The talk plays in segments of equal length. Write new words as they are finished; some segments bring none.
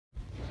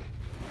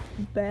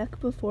Back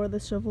before the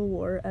Civil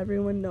War,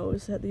 everyone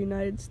knows that the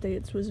United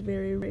States was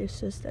very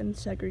racist and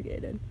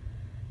segregated,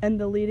 and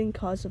the leading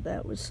cause of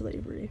that was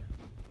slavery.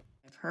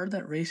 I've heard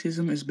that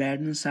racism is bad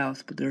in the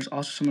South, but there's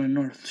also some in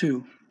the North,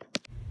 too.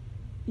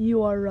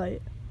 You are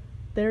right.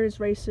 There is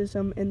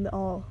racism in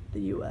all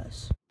the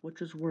U.S.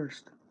 Which is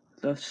worse,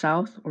 the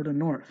South or the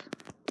North?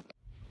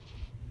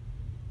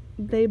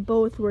 They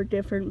both were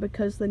different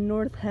because the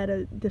North had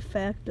a de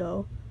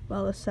facto,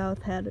 while the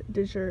South had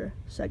de jure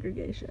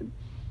segregation.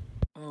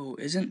 Oh,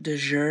 isn't de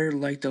jure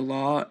like the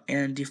law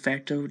and de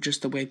facto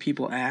just the way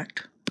people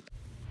act?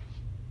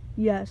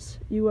 Yes,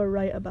 you are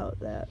right about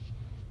that.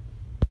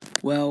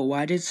 Well,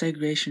 why did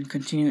segregation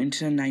continue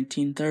into the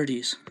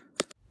 1930s?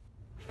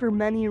 For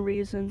many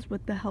reasons,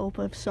 with the help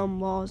of some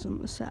laws in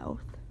the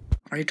South.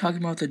 Are you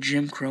talking about the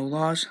Jim Crow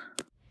laws?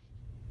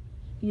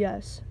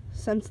 Yes,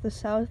 since the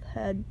South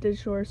had de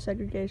jure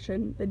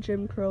segregation, the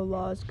Jim Crow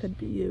laws could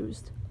be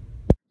used.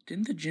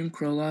 Didn't the Jim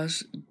Crow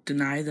laws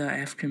deny the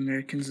African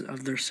Americans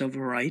of their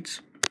civil rights?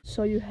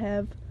 So you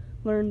have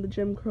learned the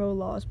Jim Crow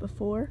laws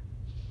before?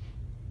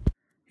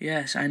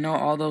 Yes, I know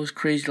all those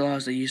crazy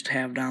laws they used to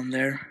have down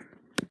there.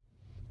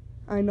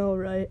 I know,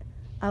 right?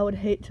 I would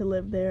hate to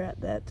live there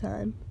at that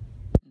time.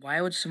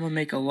 Why would someone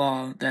make a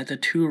law that the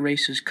two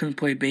races couldn't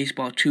play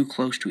baseball too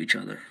close to each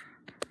other?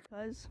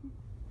 Because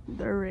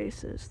they're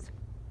racist.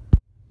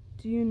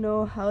 Do you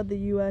know how the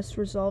U.S.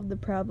 resolved the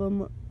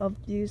problem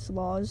of these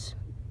laws?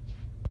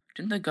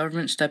 Didn't the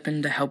government step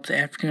in to help the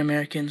African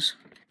Americans?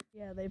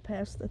 Yeah, they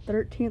passed the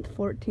 13th,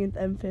 14th,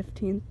 and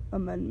 15th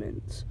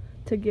Amendments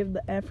to give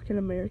the African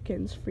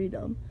Americans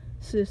freedom,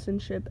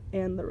 citizenship,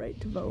 and the right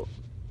to vote.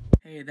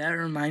 Hey, that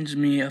reminds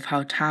me of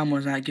how Tom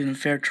was not given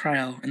fair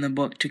trial in the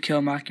book To Kill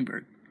a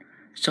Mockingbird.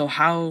 So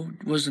how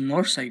was the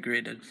North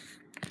segregated?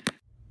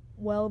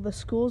 Well, the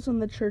schools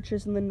and the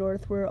churches in the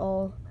North were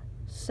all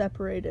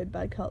separated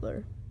by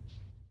color.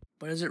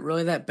 But is it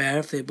really that bad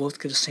if they both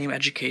get the same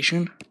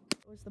education?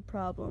 That was the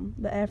problem.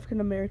 The African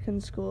American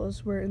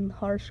schools were in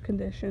harsh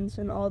conditions,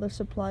 and all the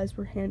supplies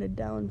were handed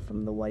down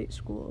from the white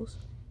schools.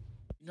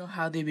 You know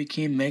how they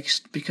became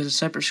mixed? Because the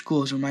separate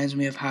schools reminds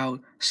me of how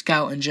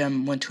Scout and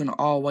Jem went to an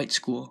all-white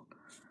school.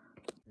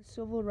 The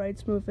civil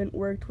rights movement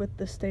worked with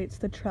the states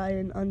to try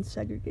and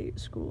unsegregate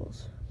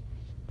schools.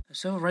 The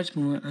civil rights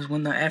movement is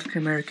when the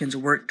African Americans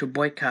worked to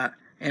boycott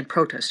and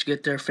protest to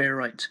get their fair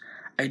rights.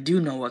 I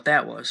do know what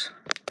that was.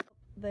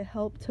 They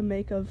helped to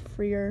make a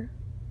freer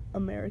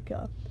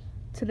America.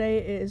 Today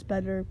it is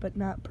better, but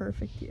not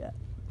perfect yet.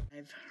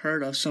 I've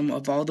heard of some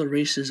of all the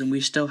racism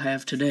we still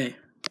have today.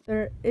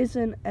 There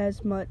isn't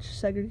as much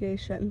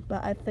segregation,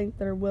 but I think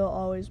there will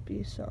always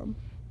be some.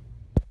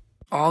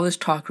 All this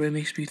talk really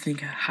makes me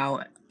think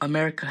how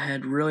America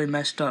had really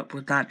messed up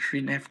with not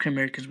treating African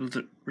Americans with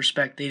the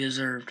respect they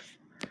deserved.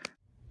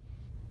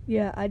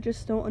 Yeah, I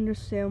just don't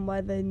understand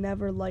why they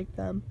never liked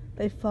them.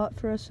 They fought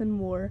for us in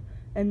war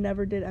and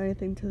never did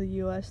anything to the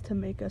U.S. to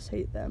make us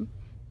hate them.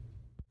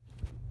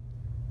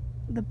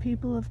 The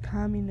people of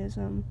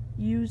communism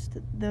used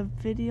the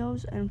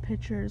videos and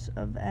pictures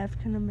of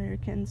African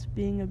Americans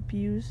being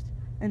abused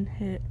and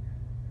hit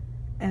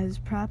as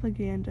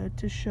propaganda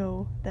to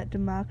show that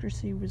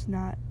democracy was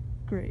not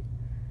great.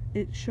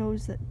 It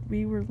shows that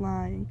we were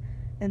lying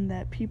and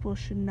that people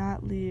should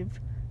not leave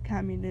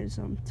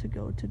communism to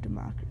go to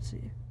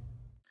democracy.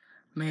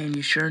 Man,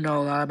 you sure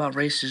know a lot about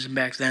racism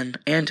back then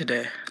and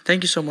today.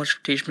 Thank you so much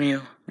for teaching me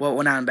what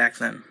went on back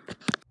then.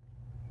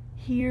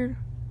 Here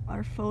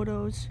are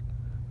photos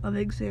of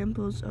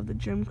examples of the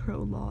Jim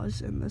Crow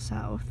laws in the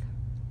South.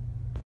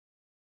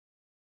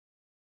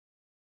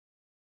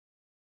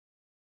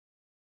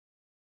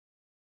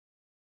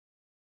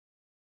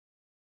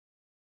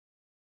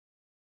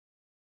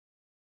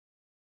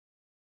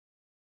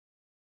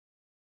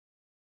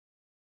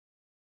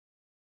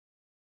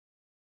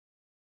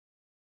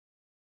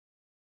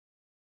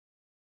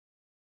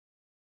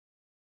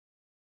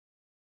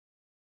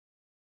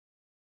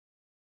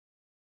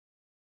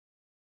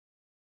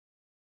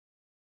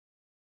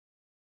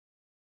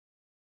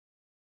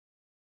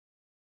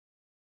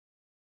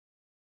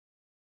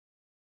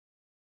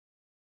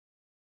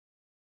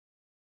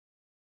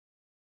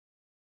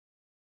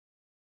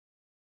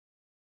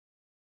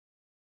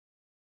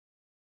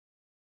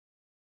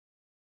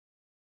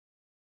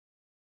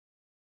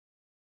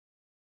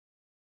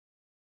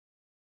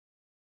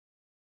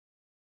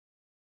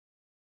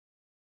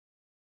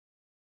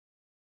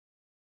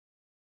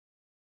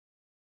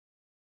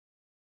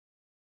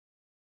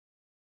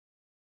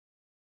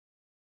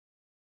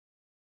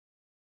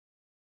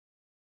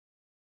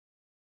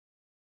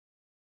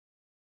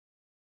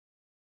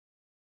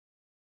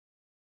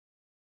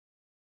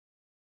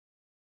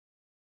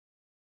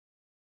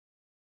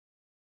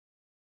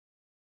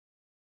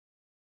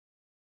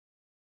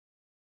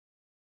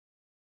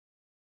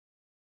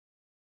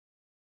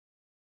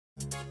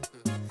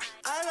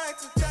 I like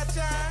to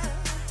cha-cha.